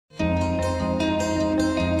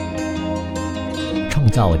创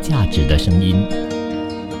造价值的声音。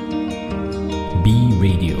B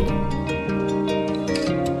Radio。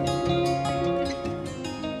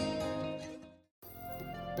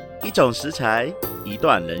一种食材，一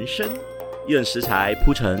段人生，用食材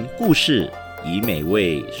铺成故事，以美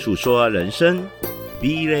味诉说人生。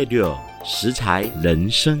B Radio 食材人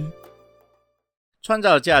生，创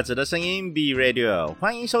造价值的声音。B Radio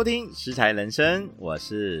欢迎收听食材人生，我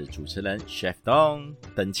是主持人 Chef Dong。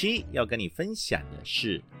本期要跟你分享的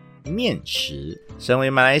是面食。身为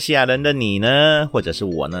马来西亚人的你呢，或者是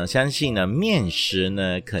我呢，相信呢面食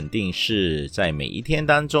呢肯定是在每一天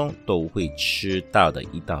当中都会吃到的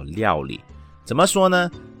一道料理。怎么说呢？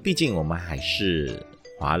毕竟我们还是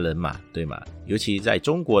华人嘛，对吗？尤其在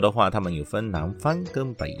中国的话，他们有分南方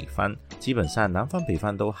跟北方，基本上南方北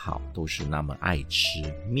方都好，都是那么爱吃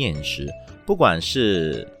面食。不管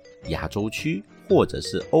是亚洲区或者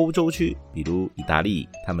是欧洲区，比如意大利，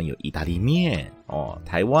他们有意大利面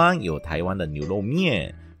台湾有台湾的牛肉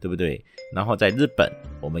面，对不对？然后在日本，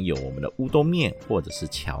我们有我们的乌冬面或者是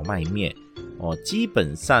荞麦面基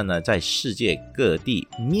本上呢，在世界各地，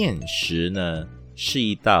面食呢是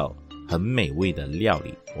一道很美味的料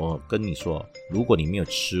理。我跟你说，如果你没有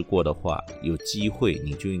吃过的话，有机会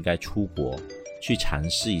你就应该出国去尝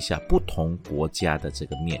试一下不同国家的这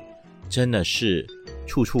个面，真的是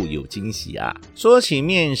处处有惊喜啊！说起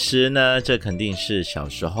面食呢，这肯定是小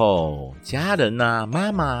时候家人啊，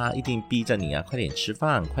妈妈一定逼着你啊，快点吃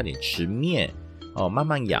饭，快点吃面慢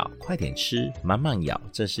慢咬，快点吃，慢慢咬，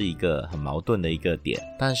这是一个很矛盾的一个点。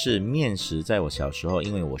但是面食在我小时候，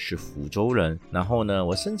因为我是福州人，然后呢，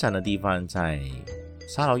我生长的地方在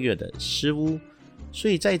沙劳越的诗屋，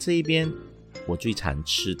所以在这一边我最常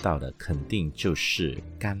吃到的肯定就是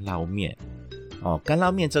干捞面干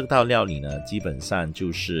捞面这道料理呢，基本上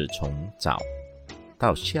就是从早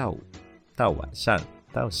到下午到晚上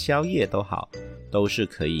到宵夜都好，都是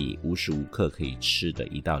可以无时无刻可以吃的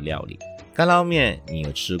一道料理。干捞面你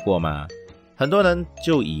有吃过吗？很多人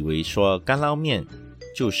就以为说干捞面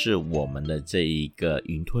就是我们的这一个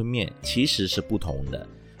云吞面，其实是不同的。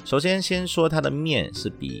首先先说它的面是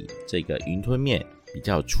比这个云吞面比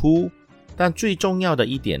较粗，但最重要的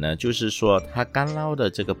一点呢，就是说它干捞的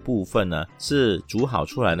这个部分呢，是煮好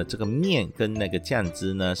出来的这个面跟那个酱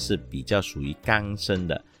汁呢是比较属于干身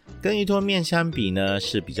的。跟云吞面相比呢，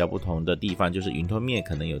是比较不同的地方，就是云吞面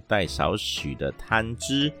可能有带少许的汤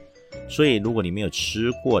汁，所以如果你没有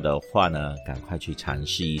吃过的话呢，赶快去尝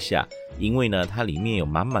试一下，因为呢它里面有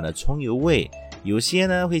满满的葱油味，有些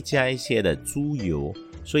呢会加一些的猪油，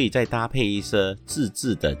所以再搭配一些自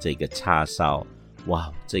制的这个叉烧，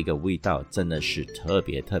哇，这个味道真的是特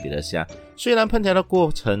别特别的香。虽然烹调的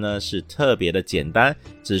过程呢是特别的简单，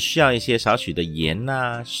只需要一些少许的盐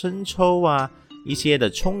啊、生抽啊、一些的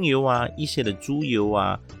葱油啊、一些的猪油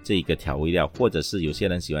啊，这个调味料，或者是有些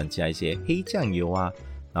人喜欢加一些黑酱油啊，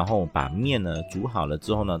然后把面呢煮好了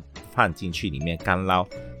之后呢，放进去里面干捞，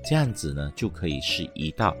这样子呢就可以是一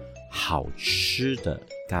道好吃的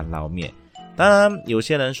干捞面。当然有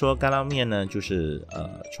些人说干捞面呢就是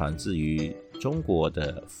传自于中国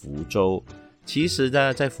的福州，其实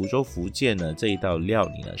呢在福州福建呢，这一道料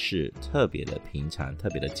理呢是特别的平常，特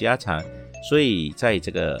别的家常，所以在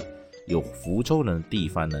这个有福州人的地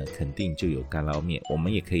方呢，肯定就有干捞面，我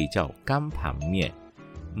们也可以叫干盘面。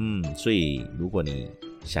所以如果你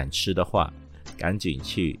想吃的话，赶紧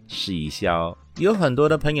去试一下哦。有很多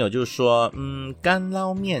的朋友就说干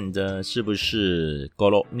捞面的是不是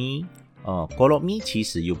咕噜咪咕噜咪其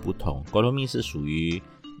实又不同，咕噜咪是属于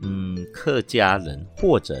客家人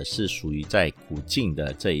或者是属于在古晋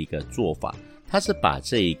的这一个做法，它是把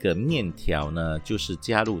这一个面条呢，就是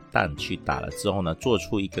加入蛋去打了之后呢，做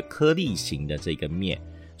出一个颗粒型的这个面，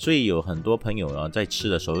所以有很多朋友呢在吃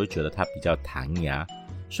的时候会觉得它比较弹牙。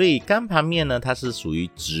所以干盘面呢，它是属于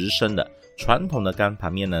直身的，传统的干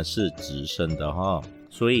盘面呢是直身的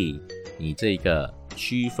所以你这个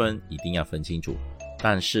区分一定要分清楚。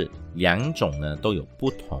但是两种呢都有不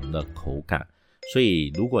同的口感，所以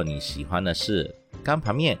如果你喜欢的是干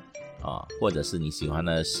盘面或者是你喜欢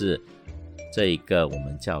的是这一个我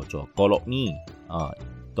们叫做咕噜咪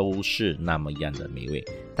都是那么样的美味。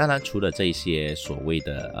当然除了这些所谓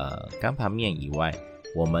的干盘面以外，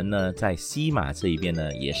我们呢在西马这一边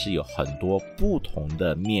呢也是有很多不同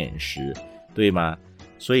的面食，对吗？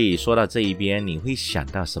所以说到这一边，你会想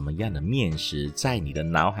到什么样的面食在你的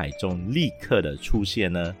脑海中立刻的出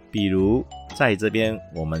现呢？比如在这边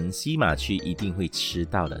我们西马区一定会吃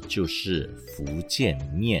到的就是福建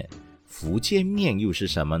面。福建面又是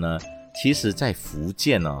什么呢？其实在福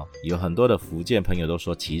建有很多的福建朋友都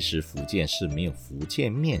说，其实福建是没有福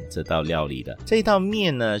建面这道料理的。这道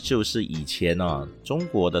面呢，就是以前中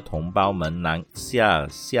国的同胞们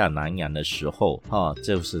下南洋的时候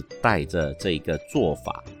就是带着这个做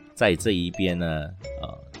法，在这一边呢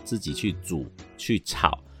自己去煮去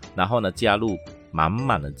炒，然后呢加入满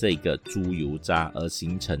满的这个猪油渣而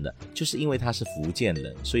形成的。就是因为他是福建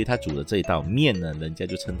人，所以他煮的这道面呢，人家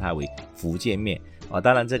就称它为福建面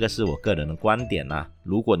当然这个是我个人的观点啦，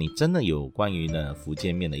如果你真的有关于呢福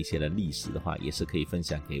建面的一些的历史的话，也是可以分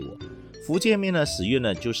享给我。福建面呢使用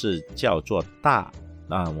呢就是叫做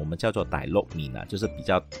我们叫做大陆面就是比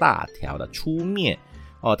较大条的粗面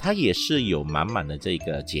它也是有满满的这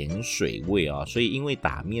个碱水味所以因为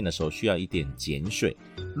打面的时候需要一点碱水，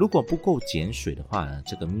如果不够碱水的话呢，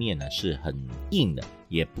这个面呢是很硬的，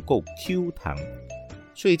也不够 Q 弹，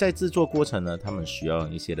所以在制作过程呢，他们需要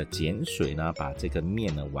一些的碱水呢，把这个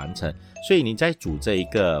面呢完成。所以你在煮这一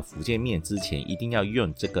个福建面之前，一定要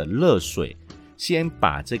用这个热水，先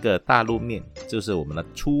把这个大陆面，就是我们的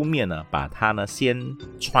粗面呢，把它呢先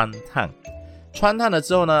汆烫了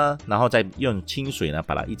之后呢，然后再用清水呢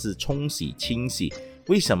把它一直冲洗清洗。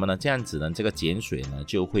为什么呢？这样子呢，这个碱水呢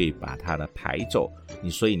就会把它呢排走。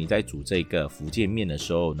所以你在煮这个福建面的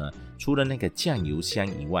时候呢，除了那个酱油香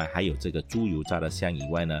以外，还有这个猪油渣的香以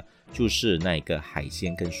外呢，就是那个海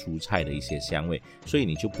鲜跟蔬菜的一些香味，所以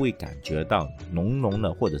你就不会感觉到浓浓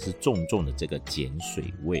的或者是重重的这个碱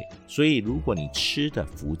水味。所以如果你吃的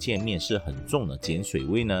福建面是很重的碱水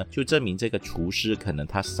味呢，就证明这个厨师可能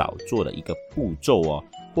他少做了一个步骤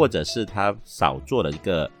或者是他少做了一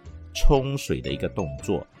个冲水的一个动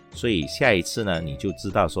作。所以下一次呢，你就知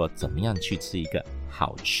道说怎么样去吃一个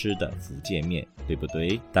好吃的福建面，对不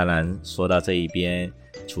对？当然说到这一边，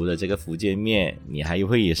除了这个福建面，你还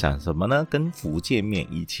会想什么呢？跟福建面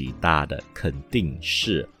一起搭的肯定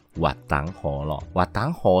是滑蛋河了。滑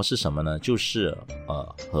蛋河是什么呢？就是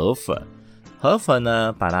河粉。河粉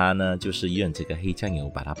呢，把它呢就是用这个黑酱油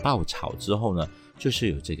把它爆炒之后呢，就是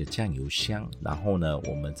有这个酱油香，然后呢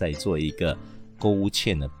我们再做一个勾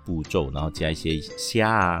芡的步骤，然后加一些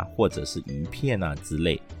虾或者是鱼片之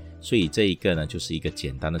类。所以这一个呢就是一个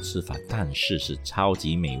简单的吃法，但是是超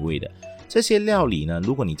级美味的。这些料理呢，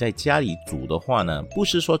如果你在家里煮的话呢，不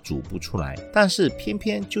是说煮不出来，但是偏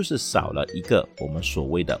偏就是少了一个我们所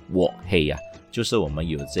谓的鑊氣就是我们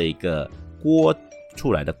有这个锅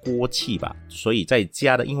出来的锅气吧。所以在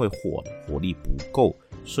家的因为火力不够，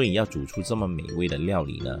所以要煮出这么美味的料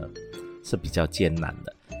理呢是比较艰难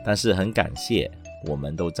的。但是很感谢我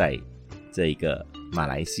们都在这个马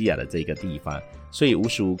来西亚的这个地方，所以无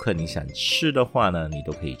时无刻你想吃的话呢，你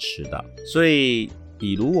都可以吃到。所以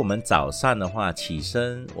比如我们早上的话起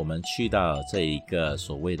身，我们去到这一个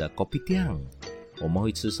所谓的 kopi tiang， 我们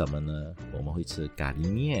会吃什么呢？我们会吃咖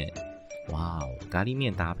喱面。咖喱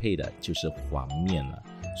面搭配的就是黄面了。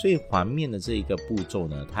所以黄面的这一个步骤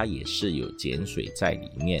呢，它也是有碱水在里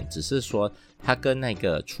面，只是说它跟那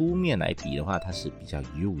个粗面来比的话，它是比较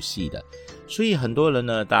幼细的。所以很多人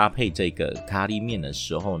呢搭配这个咖喱面的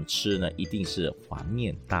时候吃呢，一定是黄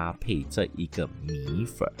面搭配这一个米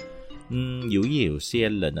粉。有些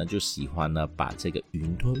人呢就喜欢呢把这个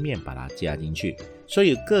云吞面把它加进去，所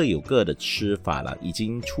以各有各的吃法了，已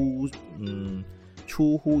经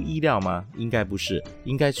出乎意料吗？应该不是，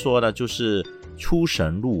应该说呢就是出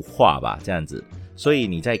神入化吧，这样子。所以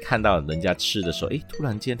你在看到人家吃的时候，突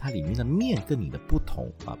然间它里面的面跟你的不同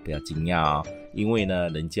不要惊讶因为呢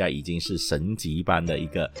人家已经是神级般的一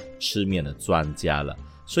个吃面的专家了。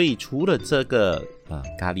所以除了这个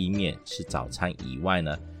咖喱面是早餐以外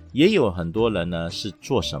呢，也有很多人呢是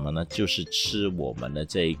做什么呢？就是吃我们的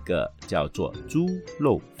这个叫做猪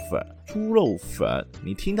肉粉。猪肉粉，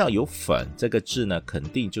你听到有粉这个字呢，肯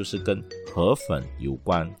定就是跟河粉有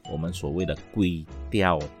关，我们所谓的粿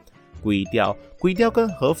条。粿条跟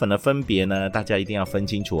河粉的分别呢，大家一定要分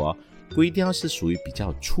清楚粿条是属于比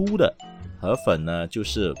较粗的，河粉呢就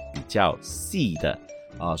是比较细的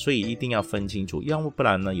所以一定要分清楚，要不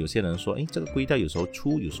然呢有些人说这个粿条有时候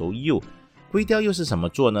粗有时候幼。粿条又是什么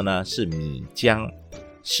做的呢？是米浆。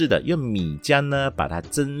是的，用米浆呢把它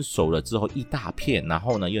蒸熟了之后一大片，然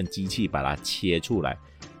后呢用机器把它切出来。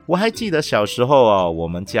我还记得小时候我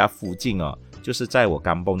们家附近就是在我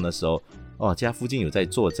刚蹦的时候家附近有在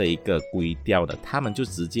做这一个粿条的，他们就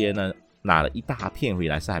直接呢拿了一大片回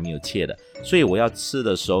来，是还没有切的，所以我要吃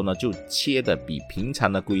的时候呢就切的比平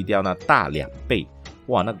常的粿条呢大2倍。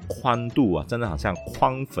那个宽度真的好像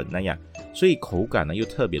宽粉那样，所以口感呢又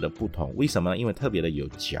特别的不同。为什么呢？因为特别的有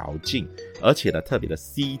嚼劲，而且呢特别的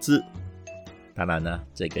细致。当然呢，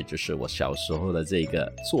这个就是我小时候的这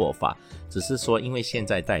个做法，只是说因为现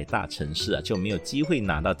在在大城市就没有机会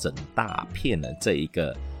拿到整大片的这一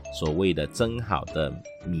个所谓的蒸好的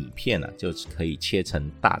米片就可以切成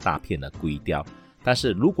大片的龟雕。但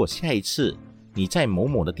是如果下一次你在某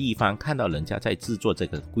某的地方看到人家在制作这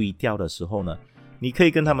个龟雕的时候呢，你可以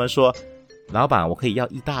跟他们说，老板，我可以要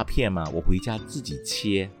一大片吗？我回家自己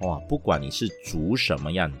切。不管你是煮什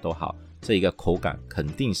么样都好，这个口感肯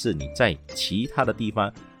定是你在其他的地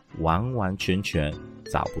方完完全全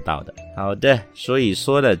找不到的。好的，所以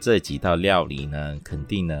说的这几道料理呢，肯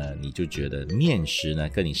定呢你就觉得面食呢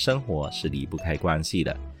跟你生活是离不开关系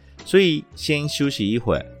的。所以先休息一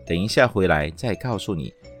会儿，等一下回来再告诉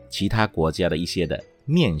你其他国家的一些的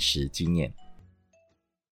面食经验。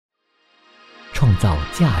创造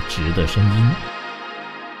价值的声音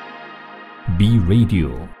B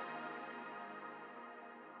Radio。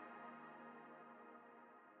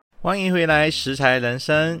 欢迎回来食材人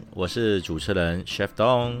生，我是主持人 Chef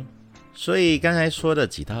Dong。 所以刚才说的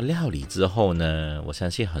几道料理之后呢，我相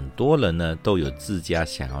信很多人呢都有自家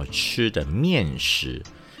想要吃的面食，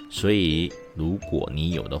所以如果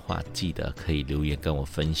你有的话，记得可以留言跟我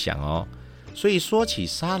分享哦。所以说起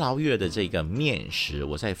沙劳越的这个面食，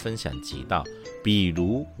我再分享几道，比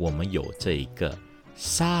如我们有这个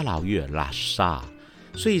沙劳越拉沙。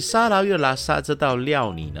所以沙劳越拉沙这道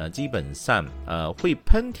料理呢，基本上会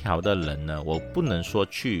烹调的人呢，我不能说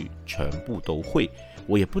去全部都会，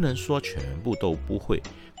我也不能说全部都不会。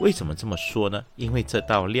为什么这么说呢？因为这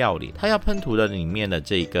道料理它要烹调的里面的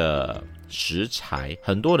这个食材，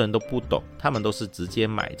很多人都不懂，他们都是直接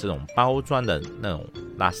买这种包装的那种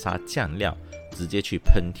拉沙酱料直接去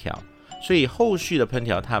烹调，所以后续的烹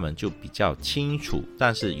调他们就比较清楚，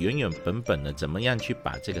但是原原本本的怎么样去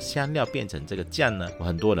把这个香料变成这个酱呢，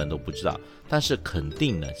很多人都不知道。但是肯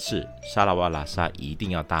定的是沙拉瓦拉沙一定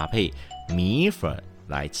要搭配米粉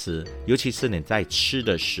来吃，尤其是你在吃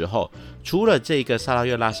的时候，除了这个沙拉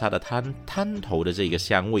越拉沙的汤头的这个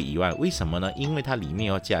香味以外，为什么呢？因为它里面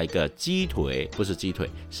要加一个鸡腿，不是鸡腿，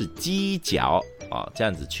是鸡脚这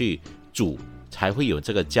样子去煮，才会有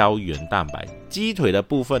这个胶原蛋白。鸡腿的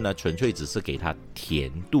部分呢，纯粹只是给它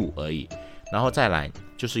甜度而已，然后再来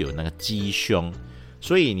就是有那个鸡胸。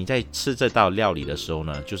所以你在吃这道料理的时候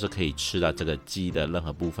呢，就是可以吃到这个鸡的任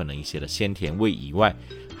何部分的一些的鲜甜味以外，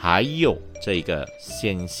还有这个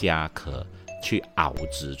鲜虾壳去熬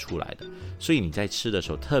制出来的，所以你在吃的时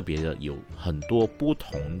候特别的有很多不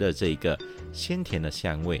同的这个鲜甜的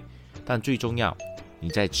香味。但最重要，你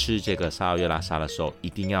在吃这个沙劳越拉沙的时候，一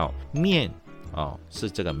定要面是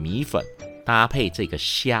这个米粉搭配这个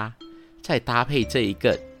虾，再搭配这一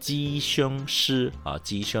个鸡胸丝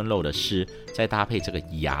鸡胸肉的丝，再搭配这个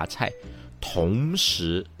芽菜，同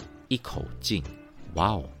时一口进，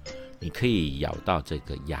哇哦！你可以咬到这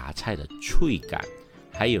个芽菜的脆感，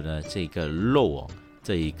还有呢这个肉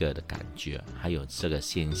这一个的感觉，还有这个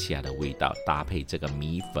鲜虾的味道，搭配这个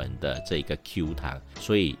米粉的这个 Q 弹，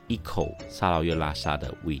所以一口沙劳越拉沙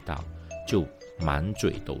的味道就满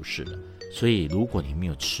嘴都是了。所以如果你没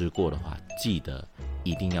有吃过的话，记得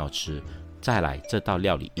一定要吃。再来，这道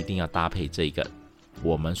料理一定要搭配这个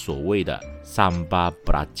我们所谓的桑巴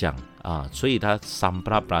布拉酱所以它桑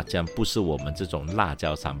巴布拉酱不是我们这种辣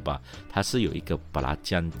椒桑巴，它是有一个布拉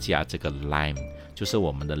酱加这个 lime， 就是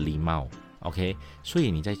我们的狸猫 OK， 所以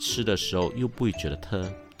你在吃的时候又不会觉得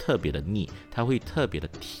特别的腻，它会特别的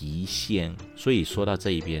提鲜。所以说到这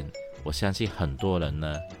一边，我相信很多人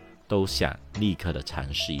呢都想立刻的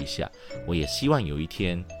尝试一下。我也希望有一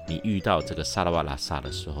天你遇到这个沙拉瓦拉沙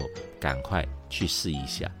的时候，赶快去试一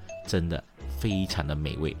下，真的非常的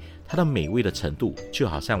美味。它的美味的程度就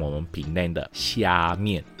好像我们槟榔的虾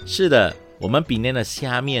面。是的，我们槟榔的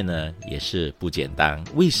虾面呢也是不简单。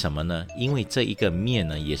为什么呢？因为这一个面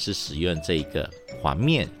呢也是使用这一个黄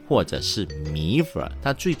面或者是米粉，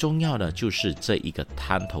但最重要的就是这一个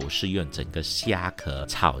汤头是用整个虾壳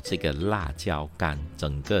炒这个辣椒干，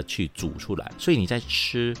整个去煮出来，所以你在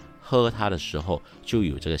喝它的时候就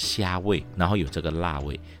有这个虾味，然后有这个辣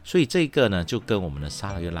味，所以这个呢就跟我们的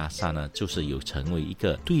沙拉越拉沙呢就是有成为一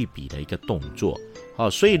个对比的一个动作。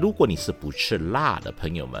所以如果你是不吃辣的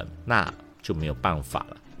朋友们，那就没有办法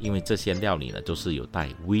了，因为这些料理呢都是有带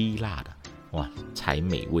微辣的，哇，才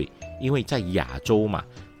美味。因为在亚洲嘛，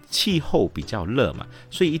气候比较热嘛，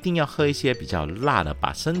所以一定要喝一些比较辣的，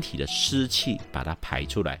把身体的湿气把它排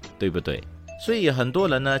出来，对不对？所以很多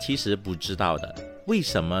人呢其实不知道的，为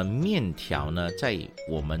什么面条呢在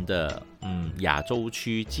我们的亚洲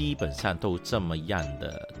区基本上都这么样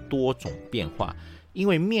的多种变化？因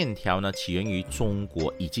为面条呢起源于中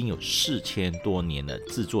国，已经有4000多年的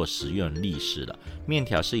制作食用历史了。面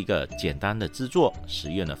条是一个简单的制作，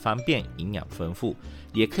食用的方便，营养丰富，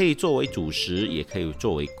也可以作为主食，也可以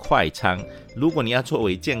作为快餐。如果你要作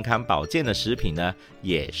为健康保健的食品呢，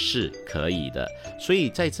也是可以的。所以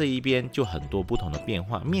在这一边就很多不同的变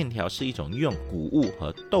化。面条是一种用谷物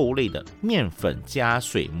和豆类的面粉加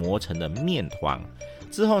水磨成的面团，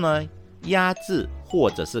之后呢压制或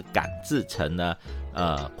者是擀制成呢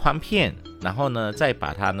宽片，然后呢再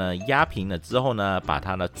把它呢压平了之后呢，把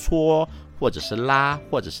它呢搓或者是拉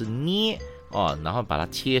或者是捏然后把它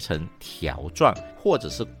切成条状或者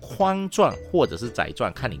是框状或者是仔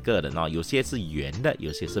状，看你个人有些是圆的，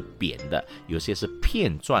有些是扁的，有些是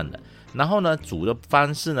片状的。然后呢煮的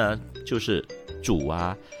方式呢就是煮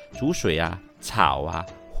啊、煮水啊、炒啊，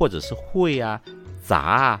或者是烩啊、炸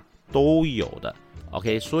啊都有的。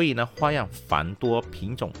OK， 所以呢花样繁多，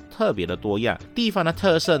品种特别的多样，地方的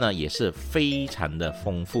特色呢也是非常的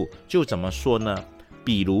丰富。就怎么说呢？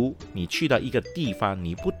比如你去到一个地方，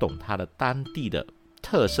你不懂它的当地的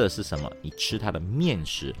特色是什么，你吃它的面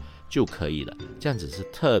食就可以了，这样子是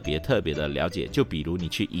特别的了解。就比如你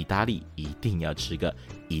去意大利，一定要吃个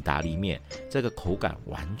意大利面，这个口感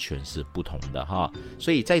完全是不同的哈。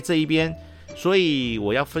所以在这一边，所以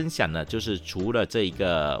我要分享的就是除了这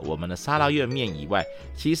个我们的沙拉越面以外，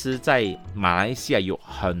其实在马来西亚有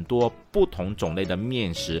很多不同种类的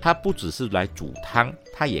面食，它不只是来煮汤，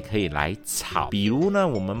它也可以来炒。比如呢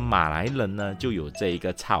我们马来人呢就有这一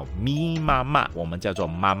个炒咪妈妈，我们叫做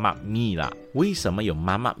妈妈咪啦。为什么有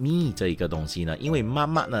妈妈咪这一个东西呢？因为妈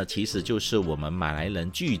妈呢其实就是我们马来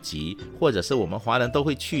人聚集，或者是我们华人都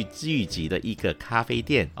会去聚集的一个咖啡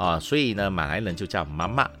店所以呢马来人就叫妈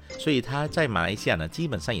妈。所以它在马来西亚呢基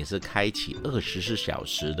本上也是开启24小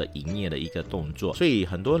时的营业的一个动作，所以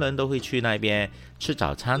很多人都会去那边吃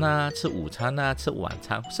早餐啊、吃午餐啊、吃晚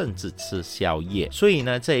餐，甚至吃宵夜。所以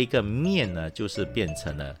呢这一个面呢就是变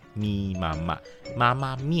成了咪妈妈妈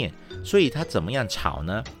妈面。所以它怎么样炒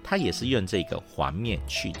呢？它也是用这个黄面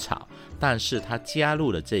去炒，但是它加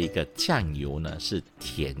入了这一个酱油呢是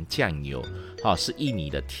甜酱油是印尼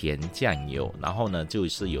的甜酱油。然后呢就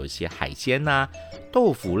是有一些海鲜啊、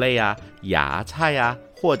豆腐类啊、芽菜啊，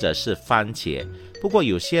或者是番茄。不过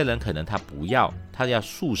有些人可能他不要，他要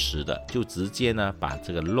素食的，就直接呢把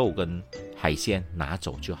这个肉跟海鲜拿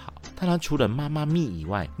走就好。当然除了妈妈咪以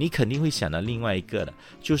外，你肯定会想到另外一个的，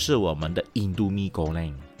就是我们的印度米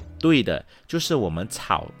goreng。对的，就是我们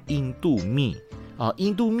炒印度米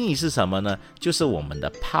印度米是什么呢？就是我们的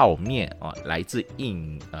泡面来自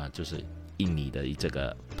就是印尼的这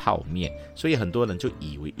个泡面。所以很多人就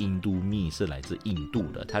以为印度米是来自印度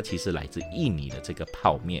的，它其实来自印尼的这个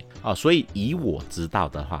泡面所以以我知道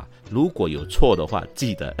的话，如果有错的话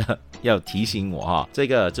记得要提醒我这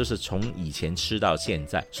个就是从以前吃到现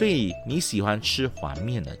在。所以你喜欢吃黄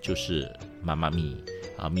面的就是妈妈咪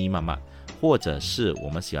咪妈妈，或者是我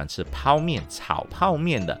们喜欢吃泡面、炒泡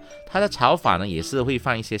面的，它的炒法呢也是会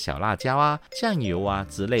放一些小辣椒啊、酱油啊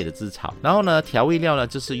之类的制炒。然后呢调味料呢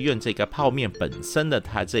就是用这个泡面本身的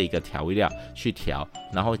它这个调味料去调，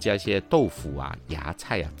然后加一些豆腐啊、芽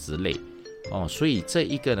菜啊之类所以这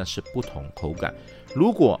一个呢是不同口感。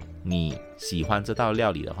如果你喜欢这道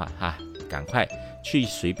料理的话赶快去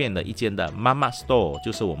随便的一间的妈妈 store，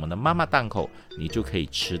 就是我们的妈妈档口，你就可以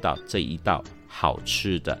吃到这一道好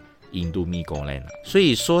吃的印度米goreng。所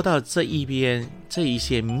以说到这一边，这一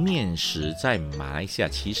些面食在马来西亚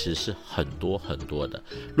其实是很多的。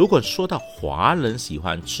如果说到华人喜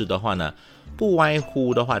欢吃的话呢，不外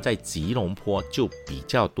乎的话在吉隆坡就比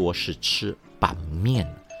较多是吃板面。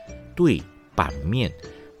对，板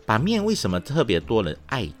面为什么特别多人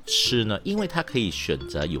爱吃呢？因为它可以选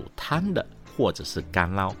择有汤的或者是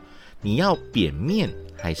干捞，你要扁面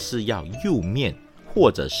还是要幼面，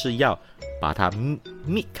或者是要把它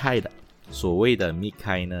搣开的。所谓的搣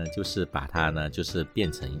开呢，就是把它呢就是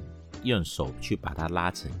变成用手去把它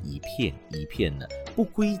拉成一片一片的不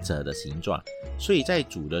规则的形状。所以在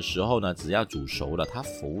煮的时候呢，只要煮熟了，它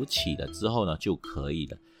浮起了之后呢就可以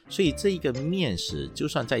了。所以这一个面食就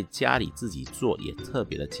算在家里自己做也特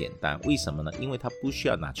别的简单。为什么呢？因为它不需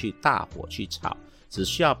要拿去大火去炒，只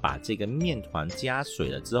需要把这个面团加水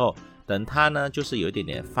了之后，等它呢就是有一点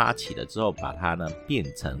点发起了之后，把它呢变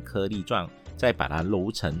成颗粒状，再把它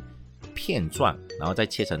揉成片状，然后再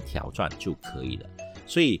切成条状就可以了。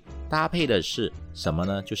所以搭配的是什么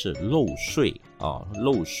呢？就是肉碎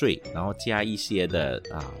肉碎，然后加一些的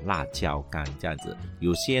辣椒干这样子。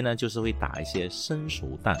有些呢就是会打一些生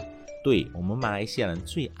熟蛋，对，我们马来西亚人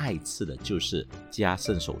最爱吃的就是加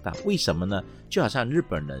生熟蛋。为什么呢？就好像日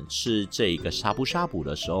本人吃这个沙布沙布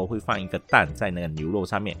的时候会放一个蛋在那个牛肉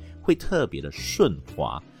上面，会特别的顺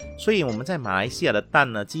滑。所以我们在马来西亚的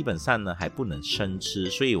蛋呢，基本上呢还不能生吃，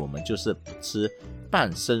所以我们就是吃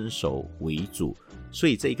半生熟为主。所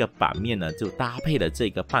以这个板面呢，就搭配了这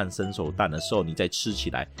个半生熟蛋的时候，你再吃起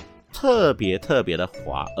来特别的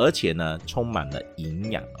滑，而且呢充满了营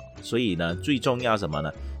养。所以呢最重要什么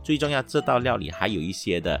呢？最重要这道料理还有一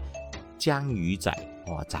些的江鱼仔，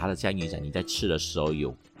炸的江鱼仔，你在吃的时候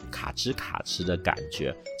有卡吃的感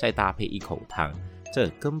觉，再搭配一口汤，这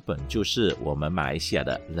根本就是我们马来西亚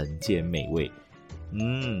的人间美味。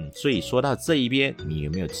所以说到这一边，你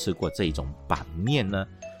有没有吃过这种板面呢？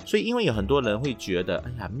所以因为有很多人会觉得，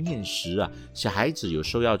哎呀，面食啊，小孩子有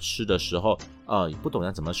时候要吃的时候不懂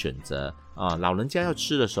要怎么选择老人家要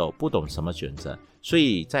吃的时候不懂什么选择，所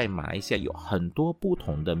以在马来西亚有很多不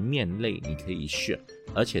同的面类你可以选，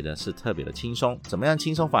而且呢是特别的轻松。怎么样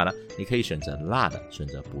轻松法呢？你可以选择辣的，选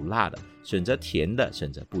择不辣的，选择甜的，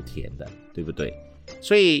选择不甜的，对不对？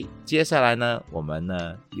所以接下来呢，我们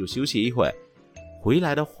呢有休息一会儿，回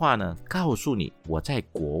来的话呢，告诉你我在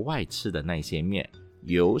国外吃的那些面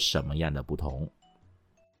有什么样的不同。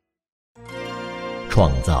创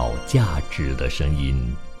造价值的声音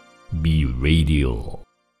 ，Be Radio。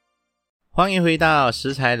欢迎回到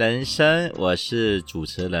食材人生，我是主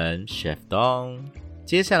持人 Chef Dong。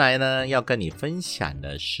接下来呢，要跟你分享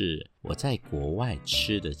的是我在国外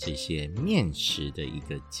吃的这些面食的一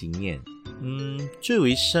个经验。最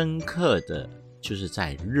为深刻的就是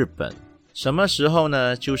在日本。什么时候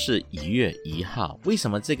呢？就是1月1号。为什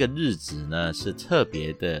么这个日子呢是特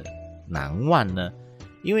别的难忘呢？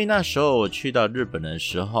因为那时候我去到日本的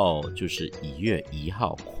时候就是1月1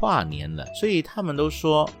号跨年了，所以他们都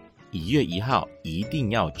说1月1号一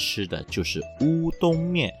定要吃的就是乌冬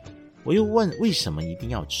面。我又问为什么一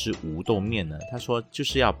定要吃乌冬面呢？他说就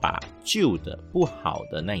是要把旧的不好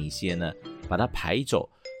的那一些呢把它排走，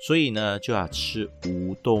所以呢就要吃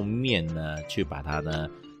乌冬面呢去把它呢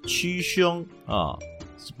驱凶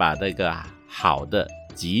把那个好的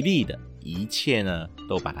吉利的一切呢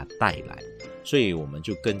都把它带来，所以我们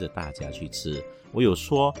就跟着大家去吃。我有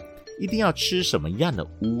说一定要吃什么样的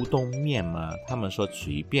乌冬面吗？他们说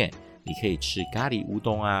随便，你可以吃咖喱乌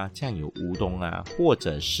冬啊，酱油乌冬啊，或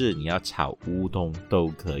者是你要炒乌冬都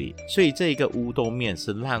可以。所以这个乌冬面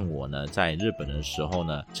是让我呢在日本的时候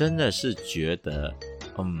呢真的是觉得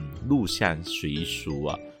入乡随俗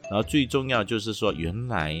啊。然后最重要就是说，原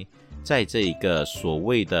来在这个所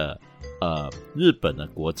谓的日本的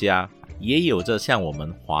国家也有着像我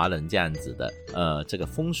们华人这样子的这个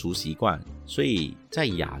风俗习惯，所以在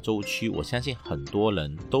亚洲区我相信很多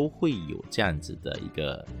人都会有这样子的一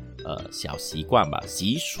个小习惯吧，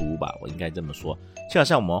习俗吧，我应该这么说。就好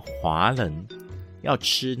像我们华人要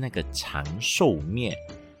吃那个长寿面，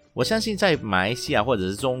我相信在马来西亚或者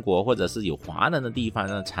是中国或者是有华人的地方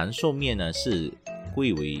呢，长寿面呢是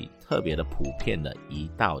贵为特别的普遍的一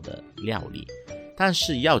道的料理。但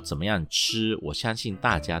是要怎么样吃，我相信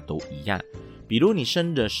大家都一样。比如你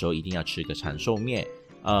生日的时候一定要吃个长寿面，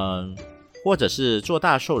或者是做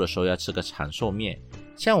大寿的时候要吃个长寿面。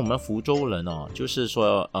像我们福州人就是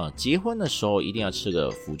说结婚的时候一定要吃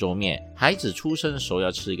个福州面，孩子出生的时候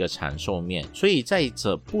要吃一个长寿面。所以在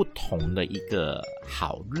这不同的一个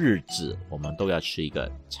好日子，我们都要吃一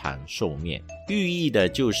个长寿面，寓意的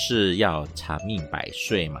就是要长命百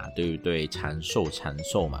岁嘛，对不对？长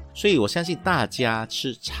寿嘛。所以我相信大家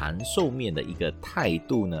吃长寿面的一个态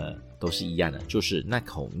度呢都是一样的，就是那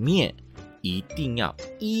口面一定要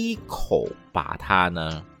一口把它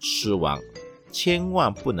呢吃完，千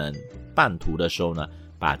万不能半途的时候呢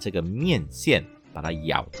把这个面线把它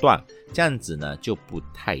咬断，这样子呢就不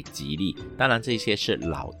太吉利。当然这些是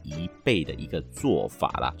老一辈的一个做法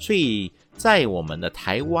啦。所以在我们的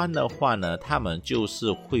台湾的话呢，他们就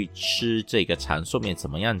是会吃这个长寿面，怎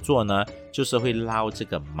么样做呢？就是会捞这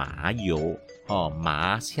个麻油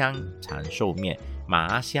麻香长寿面，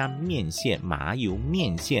麻香面线，麻油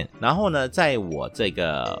面线。然后呢在我这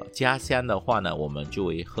个家乡的话呢，我们就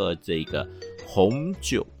会喝这个红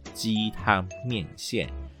酒鸡汤面线。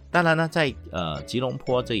当然呢在吉隆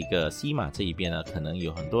坡这个西马这一边呢，可能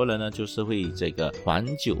有很多人呢就是会这个黄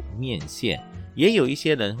酒面线，也有一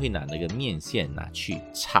些人会拿那个面线拿去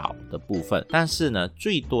炒的部分。但是呢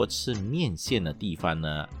最多吃面线的地方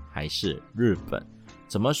呢还是日本。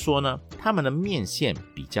怎么说呢？他们的面线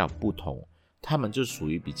比较不同，他们就属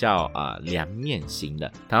于比较凉面型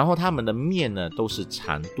的，然后他们的面呢都是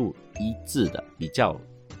长度一致的，比较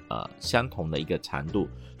相同的一个长度，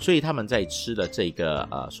所以他们在吃的这个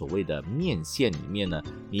所谓的面线里面呢，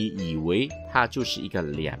你以为它就是一个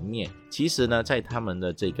凉面，其实呢在他们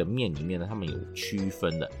的这个面里面呢，他们有区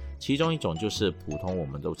分的，其中一种就是普通我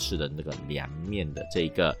们都吃的那个凉面的这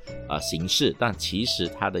个形式，但其实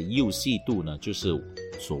它的幼细度呢就是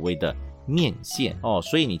所谓的面线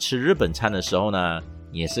所以你吃日本餐的时候呢，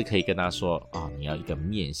你也是可以跟他说你要一个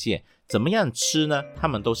面线。怎么样吃呢？他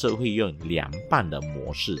们都是会用凉拌的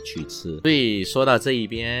模式去吃。所以说到这一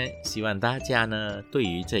边，希望大家呢对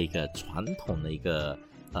于这个传统的一个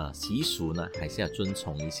习俗呢，还是要遵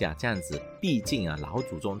从一下，这样子毕竟老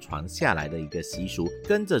祖宗传下来的一个习俗，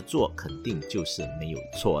跟着做肯定就是没有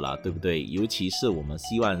错了，对不对？尤其是我们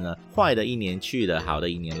希望呢，坏的一年去了，好的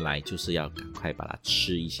一年来，就是要赶快把它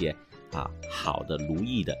吃一些好的如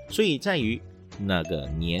意的。所以在于那个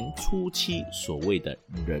年初七所谓的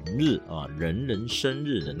人日人人生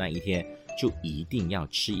日的那一天，就一定要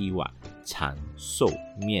吃一碗长寿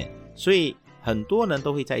面。所以很多人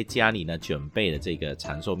都会在家里呢准备的这个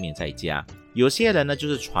长寿面在家，有些人呢就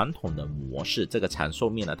是传统的模式，这个长寿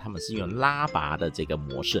面呢他们是用拉拔的这个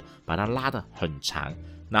模式，把它拉得很长，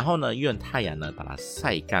然后呢用太阳呢把它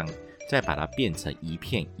晒干，再把它变成一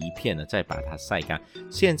片一片的，再把它晒干。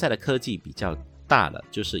现在的科技比较大了，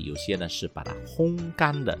就是有些呢是把它烘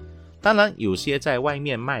干的，当然有些在外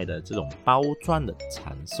面卖的这种包装的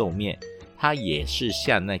长寿面，它也是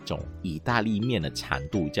像那种意大利面的长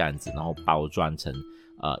度这样子，然后包装成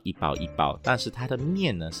一包一包，但是它的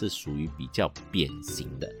面呢是属于比较扁形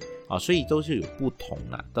的所以都是有不同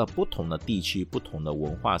的不同的地区、不同的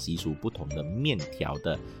文化习俗、不同的面条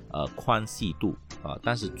的宽细度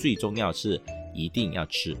但是最重要是一定要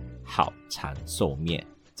吃好长寿面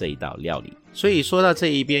这一道料理。所以说到这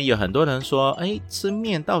一边，有很多人说吃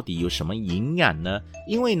面到底有什么营养呢？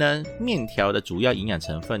因为呢面条的主要营养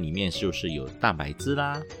成分里面就是有蛋白质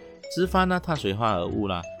啦、脂肪啦、碳水化合物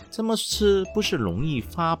啦，这么吃不是容易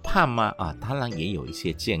发胖吗？当然也有一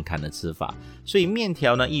些健康的吃法。所以面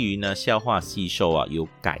条呢易于呢消化吸收有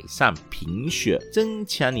改善贫血、增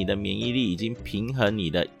强你的免疫力以及平衡你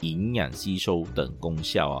的营养吸收等功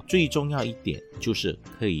效最重要一点就是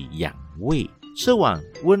可以养胃。吃碗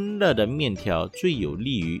温热的面条最有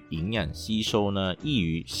利于营养吸收呢，易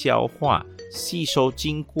于消化吸收，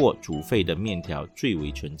经过煮沸的面条最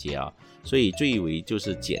为纯洁所以最为就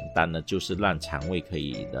是简单的就是让肠胃可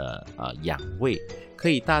以的养胃，可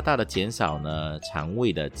以大大的减少呢肠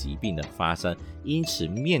胃的疾病的发生。因此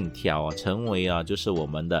面条成为就是我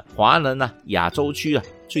们的华人亚洲区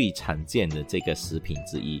最常见的这个食品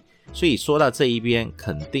之一。所以说到这一边，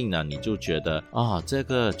肯定呢你就觉得这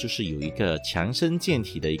个就是有一个强身健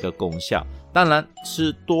体的一个功效。当然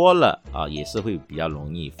吃多了也是会比较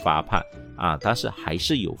容易发胖但是还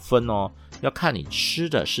是有分要看你吃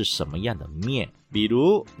的是什么样的面。比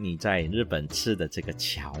如你在日本吃的这个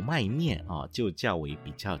荞麦面就较为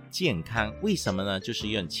比较健康。为什么呢？就是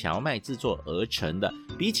用荞麦制作而成的，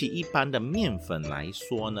比起一般的面粉来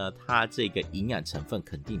说呢，它这个营养成分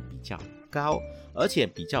肯定比较高，而且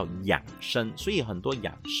比较养生，所以很多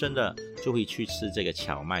养生的就会去吃这个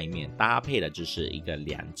荞麦面，搭配的就是一个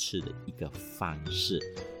凉吃的一个方式。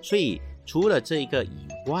所以除了这个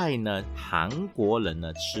以外呢，韩国人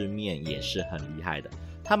呢吃面也是很厉害的。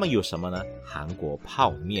他们有什么呢？韩国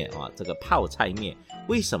泡面这个泡菜面。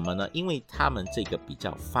为什么呢？因为他们这个比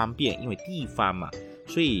较方便，因为地方嘛，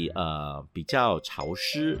所以比较潮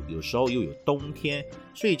湿，有时候又有冬天，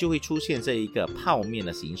所以就会出现这一个泡面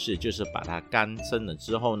的形式，就是把它干蒸了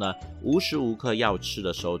之后呢，无时无刻要吃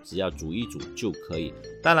的时候只要煮一煮就可以。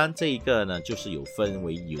当然这一个呢就是有分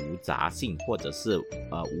为油炸性或者是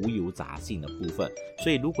无油炸性的部分，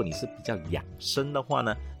所以如果你是比较养生的话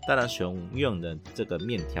呢，当然选用的这个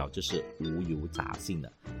面条就是无油炸性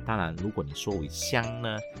的。当然如果你说为香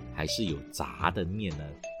呢，还是有炸的面呢，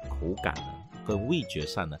口感呢跟味觉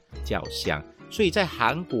上呢较香。所以在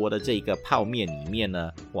韩国的这个泡面里面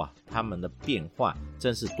呢，他们的变化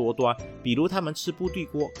真是多端。比如他们吃部队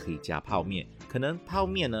锅可以加泡面，可能泡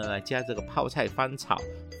面呢来加这个泡菜翻炒，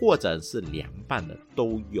或者是凉拌的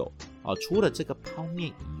都有除了这个泡面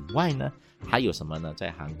以外呢，还有什么呢？在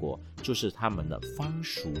韩国就是他们的番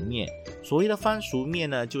薯面。所谓的番薯面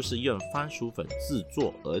呢，就是用番薯粉制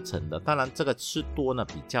作而成的。当然这个吃多呢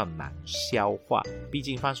比较难消化，毕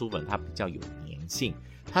竟番薯粉它比较有粘性，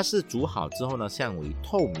它是煮好之后呢像为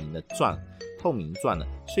透明状的，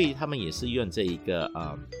所以他们也是用这一个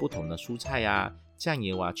不同的蔬菜酱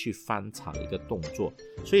油去翻炒的一个动作。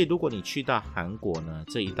所以如果你去到韩国呢，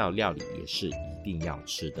这一道料理也是一定要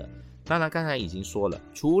吃的。当然刚才已经说了，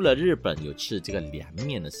除了日本有吃这个凉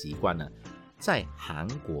面的习惯呢，在韩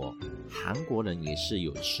国人也是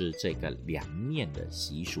有吃这个凉面的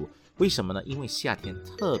习俗。为什么呢？因为夏天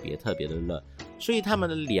特别的热，所以他们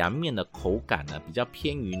的凉面的口感呢比较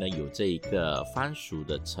偏于呢有这个番薯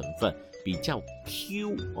的成分，比较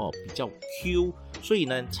Q 比较 Q， 所以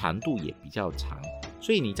呢长度也比较长。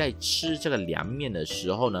所以你在吃这个凉面的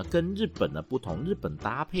时候呢，跟日本的不同，日本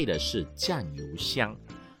搭配的是酱油香，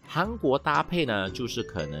韩国搭配呢就是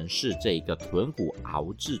可能是这个豚骨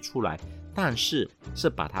熬制出来，但是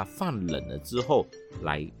把它放冷了之后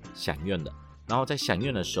来享用的。然后在享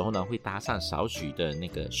用的时候呢，会搭上少许的那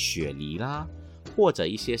个雪梨啦，或者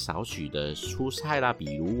一些少许的蔬菜啦，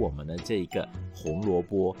比如我们的这个红萝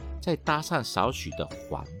卜，再搭上少许的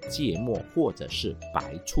黄芥末或者是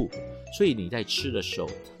白醋，所以你在吃的时候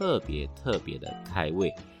特别的开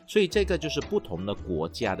胃。所以这个就是不同的国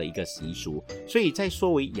家的一个习俗。所以在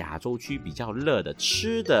作为亚洲区比较热的，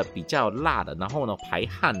吃的比较辣的，然后呢排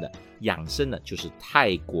汗的，养生的就是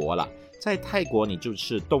泰国了。在泰国你就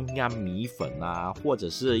吃冬阴米粉啊，或者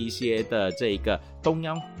是一些的这个冬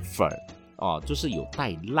阴粉就是有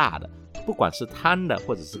带辣的，不管是汤的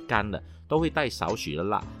或者是干的，都会带少许的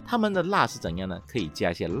辣。他们的辣是怎样呢？可以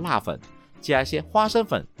加一些辣粉，加一些花生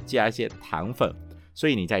粉，加一些糖粉。所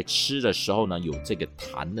以你在吃的时候呢，有这个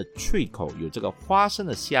糖的脆口，有这个花生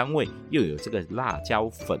的香味，又有这个辣椒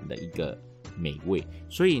粉的一个美味。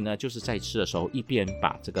所以呢，就是在吃的时候一边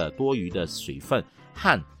把这个多余的水分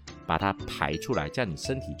汗把它排出来，这样你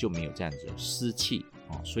身体就没有这样子湿气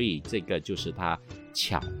所以这个就是它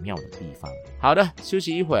巧妙的地方。好的，休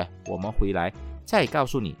息一会儿，我们回来再告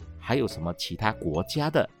诉你还有什么其他国家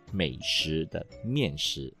的美食的面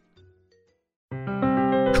食。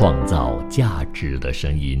创造价值的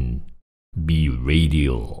声音 Be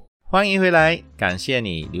Radio。 欢迎回来，感谢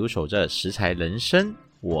你留守着食材人生，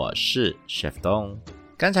我是 Chef Dong。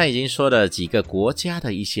刚才已经说了几个国家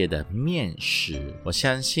的一些的面食，我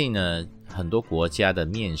相信呢很多国家的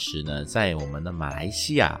面食呢在我们的马来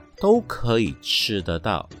西亚都可以吃得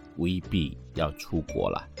到，未必要出国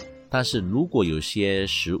了。但是如果有些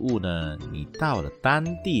食物呢你到了当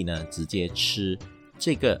地呢直接吃，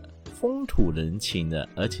这个风土人情的，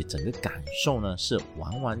而且整个感受呢是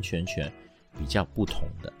完全比较不同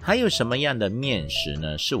的。还有什么样的面食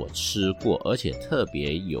呢是我吃过而且特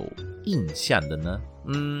别有印象的呢？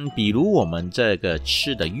比如我们这个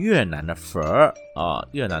吃的越南的粉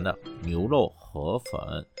越南的牛肉河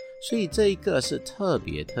粉，所以这一个是特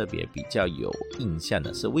别比较有印象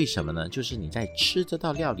的。是为什么呢？就是你在吃这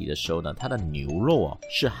道料理的时候呢，它的牛肉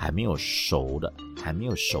是还没有熟的，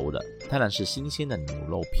当然是新鲜的牛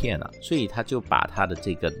肉片所以他就把它的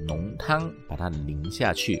这个浓汤把它淋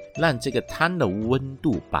下去，让这个汤的温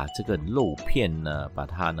度把这个肉片呢把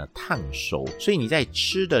它呢烫熟。所以你在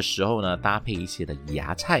吃的时候呢，搭配一些的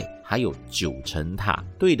芽菜还有九层塔。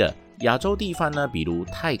对的，亚洲地方呢，比如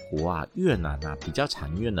泰国越南比较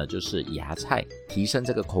常用的就是芽菜提升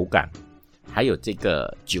这个口感，还有这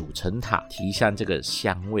个九层塔提升这个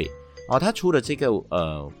香味它除了这个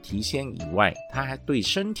提鲜以外，它还对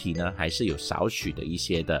身体呢还是有少许的一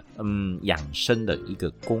些的养生的一个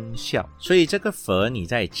功效。所以这个粉你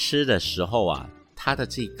在吃的时候它的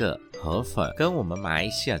这个河粉跟我们马来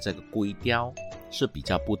西亚这个粿条是比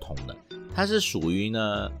较不同的。它是属于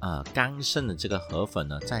呢刚生的这个河粉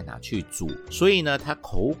呢再拿去煮，所以呢它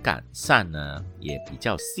口感上呢也比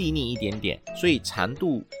较细腻一点点，所以长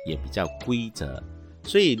度也比较规则。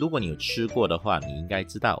所以如果你有吃过的话，你应该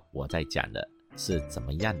知道我在讲的是怎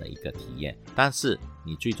么样的一个体验。但是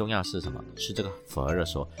你最重要是什么？吃这个粉的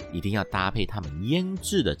时候一定要搭配他们腌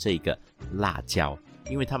制的这个辣椒，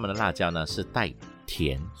因为他们的辣椒呢是带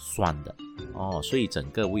甜酸的所以整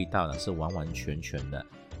个味道呢是完全的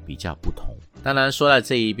比较不同。当然说到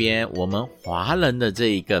这一边，我们华人的这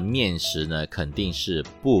一个面食呢肯定是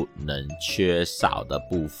不能缺少的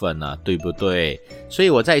部分对不对？所以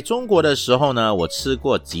我在中国的时候呢，我吃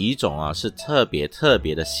过几种是特别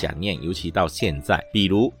的想念，尤其到现在。比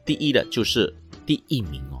如第一的就是第一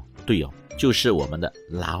名对就是我们的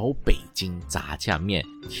老北京炸酱面。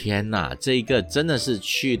天哪，这个真的是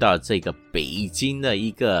去到这个北京的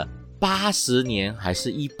一个80年还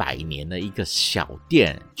是100年的一个小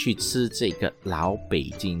店去吃这个老北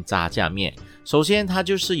京炸酱面。首先它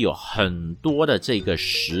就是有很多的这个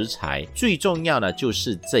食材，最重要的就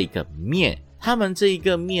是这个面。他们这一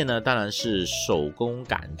个面呢当然是手工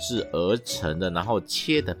赶制而成的，然后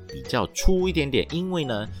切的比较粗一点点，因为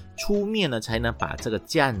呢粗面呢才能把这个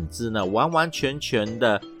酱汁呢完全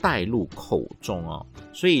的带入口中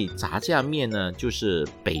所以炸酱面呢就是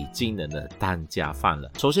北京人的当家饭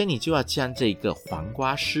了。首先你就要将这个黄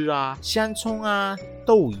瓜丝香葱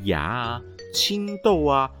豆芽青豆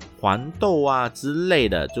啊、黄豆啊之类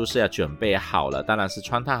的，就是要准备好了，当然是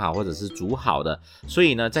汆烫好或者是煮好的。所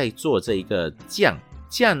以呢，在做这一个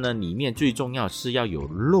酱呢，里面最重要是要有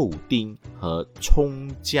肉丁和葱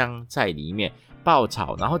姜在里面爆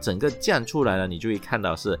炒，然后整个酱出来呢，你就会看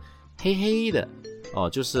到是黑黑的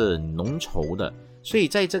就是浓稠的。所以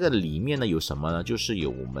在这个里面呢，有什么呢？就是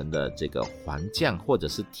有我们的这个黄酱或者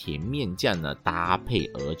是甜面酱呢搭配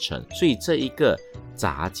而成。所以这一个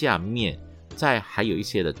炸酱面，在还有一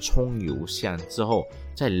些的葱油香之后，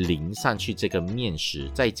再淋上去这个面食，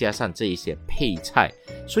再加上这一些配菜，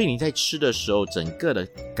所以你在吃的时候，整个的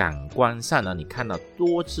感官上呢，你看到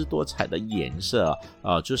多姿多彩的颜色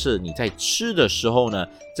就是你在吃的时候呢，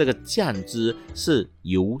这个酱汁是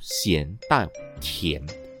由咸到甜。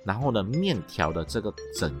然后呢，面条的这个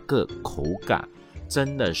整个口感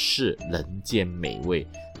真的是人间美味。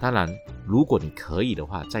当然，如果你可以的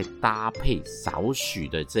话，再搭配少许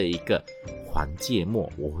的这一个黄芥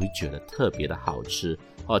末，我会觉得特别的好吃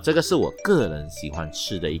这个是我个人喜欢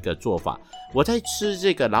吃的一个做法。我在吃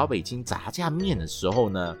这个老北京炸酱面的时候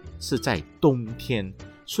呢，是在冬天。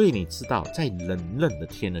所以你知道，在冷冷的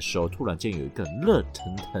天的时候，突然间有一个热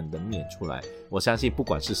腾腾的面出来，我相信不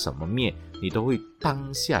管是什么面，你都会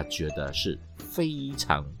当下觉得是非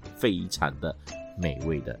常非常的美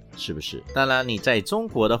味的，是不是？当然你在中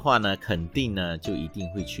国的话呢，肯定呢就一定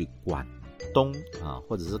会去广东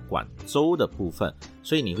或者是广州的部分，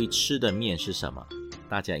所以你会吃的面是什么？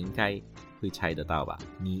大家应该会猜得到吧？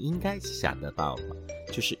你应该想得到吧？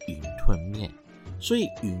就是云吞面。所以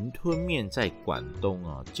云吞面在广东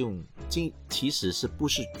就其实是不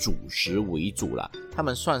是主食为主啦，他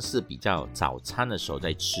们算是比较早餐的时候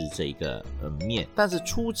在吃这个面。但是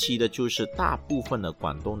出奇的就是大部分的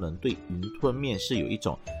广东人对云吞面是有一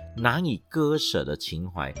种难以割舍的情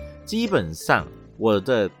怀。基本上我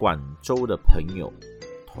的广州的朋友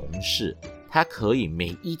同事，他可以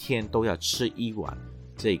每一天都要吃一碗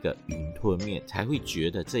这个云吞面，才会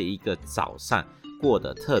觉得这一个早上过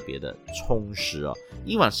得特别的充实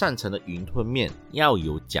一碗上乘的云吞面要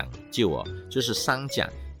有讲究就是3讲。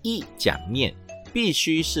1讲面必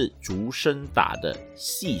须是竹升打的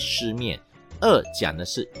细丝面，2讲的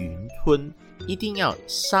是云吞，一定要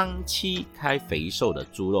3七开肥瘦的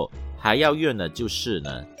猪肉，还要用的就是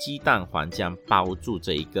呢鸡蛋黄浆包住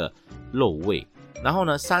这一个肉味。然后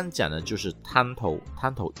呢3讲呢就是汤头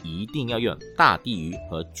一定要用大地鱼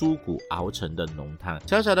和猪骨熬成的浓汤。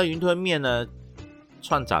小小的云吞面呢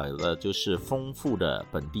创造了就是丰富的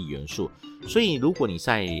本地元素，所以如果你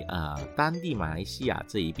在当地马来西亚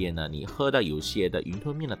这一边呢，你喝到有些的云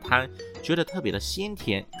吞面的汤，觉得特别的鲜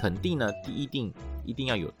甜，肯定呢一定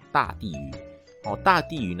要有大地鱼大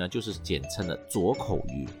地鱼呢就是简称的左口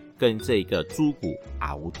鱼，跟这个猪骨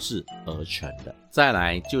熬制而成的。再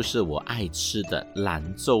来就是我爱吃的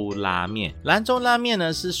兰州拉面。兰州拉面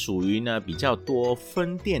呢是属于呢比较多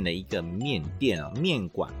分店的一个面店面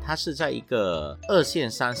馆，它是在一个2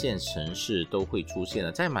线3线城市都会出现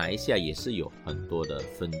的，在马来西亚也是有很多的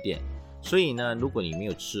分店。所以呢，如果你没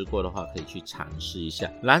有吃过的话，可以去尝试一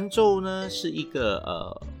下。兰州呢是一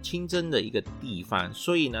个清真的一个地方，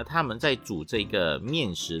所以呢他们在煮这个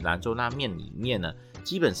面食兰州拉面里面呢，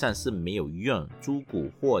基本上是没有用猪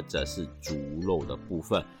骨或者是猪肉的部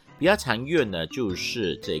分，比较常用的就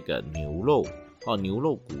是这个牛肉牛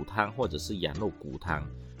肉骨汤或者是羊肉骨汤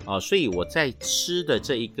所以我在吃的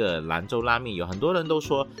这一个兰州拉面，有很多人都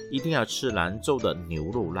说一定要吃兰州的牛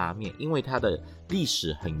肉拉面，因为它的历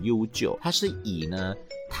史很悠久，它是以呢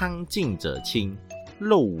汤尽者清，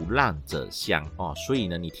肉烂者香所以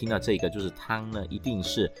呢你听到这个就是汤呢一定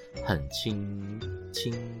是很清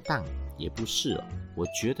淡，也不是我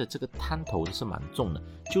觉得这个汤头是蛮重的，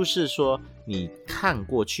就是说你看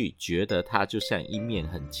过去觉得它就像一面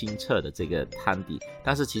很清澈的这个汤底，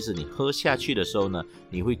但是其实你喝下去的时候呢，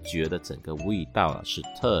你会觉得整个味道是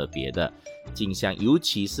特别的精香，尤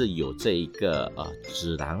其是有这一个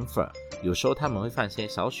孜然粉，有时候他们会放些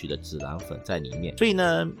少许的孜然粉在里面。所以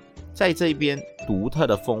呢在这边独特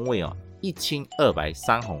的风味1青2白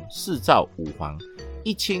3红4皂5黄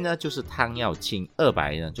，1青呢就是汤要清，2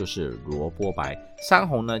白呢就是萝卜白，3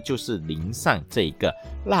红呢就是淋上这个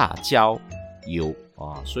辣椒油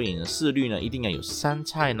所以呢4绿呢一定要有香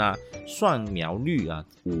菜呢蒜苗绿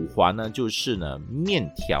5黄呢就是呢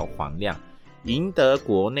面条黄亮，赢得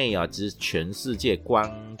国内及全世界观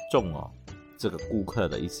众这个顾客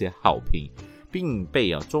的一些好评，并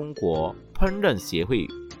被中国烹饪协会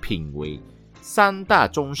评为3大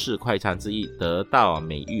中式快餐之一，得到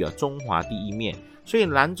美誉中华第一面。所以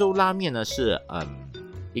兰州拉面呢是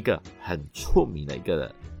一个很出名的一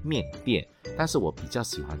个面店，但是我比较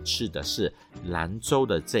喜欢吃的是兰州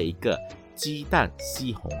的这一个鸡蛋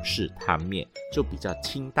西红柿汤面，就比较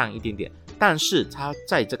清淡一点点，但是它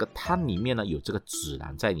在这个汤里面呢有这个孜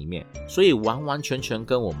然在里面，所以完完全全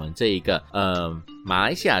跟我们这一个马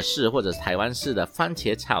来西亚式或者台湾式的番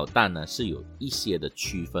茄炒蛋呢是有一些的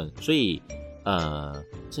区分，所以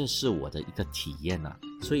这是我的一个体验啊，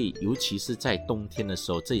所以尤其是在冬天的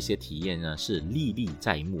时候，这些体验呢是历历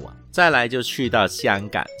在目啊。再来就去到香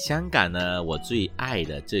港，香港呢我最爱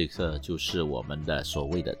的这个就是我们的所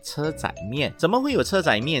谓的车仔面。怎么会有车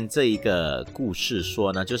仔面这一个故事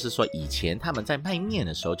说呢？就是说以前他们在卖面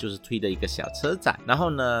的时候就是推的一个小车仔，然后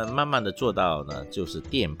呢慢慢的做到呢就是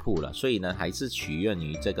店铺了，所以呢还是取源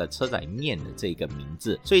于这个车仔面的这个名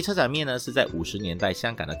字。所以车仔面呢是在50年代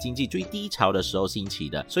香港的经济最低潮的时候兴起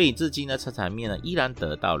的，所以至今呢车仔面呢依然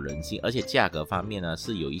得到人心，而且价格方面呢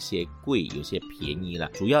是有一些贵有些便宜了，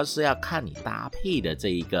主要是要看你搭配的这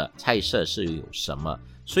一个菜色是有什么，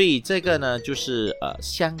所以这个呢就是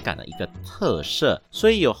香港的一个特色，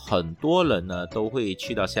所以有很多人呢都会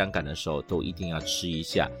去到香港的时候都一定要吃一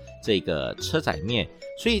下这个车仔面。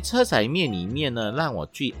所以车仔面里面呢让我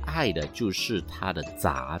最爱的就是它的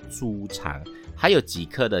炸猪肠，还有几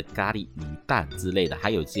颗的咖喱鱼蛋之类的，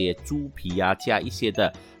还有这些猪皮啊，加一些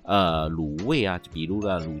的卤味啊，比如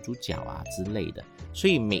卤猪脚啊之类的，所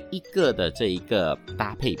以每一个的这一个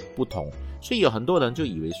搭配不同，所以有很多人就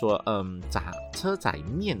以为说车仔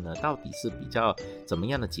面呢到底是比较怎么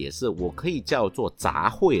样的解释，我可以叫做杂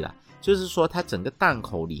烩啦，就是说它整个档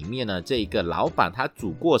口里面呢这个老板他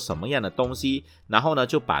煮过什么样的东西，然后呢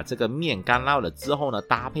就把这个面干捞了之后呢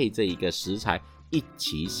搭配这一个食材一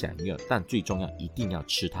起享用，但最重要一定要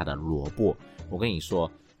吃它的萝卜。我跟你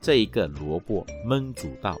说这一个萝卜焖煮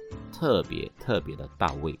到特别的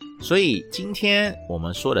到位。所以今天我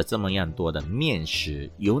们说了这么样多的面食，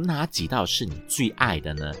有哪几道是你最爱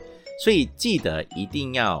的呢？所以记得一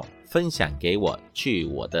定要分享给我，去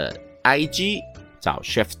我的 IG 找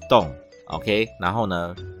Chef Dong OK， 然后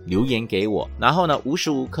呢留言给我，然后呢无时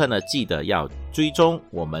无刻呢记得要追踪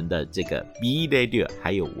我们的这个 B Radio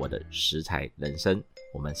还有我的食材人生。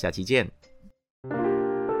我们下期见。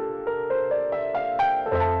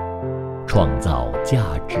创造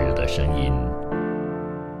价值的声音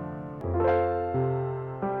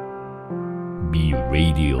B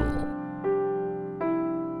Radio。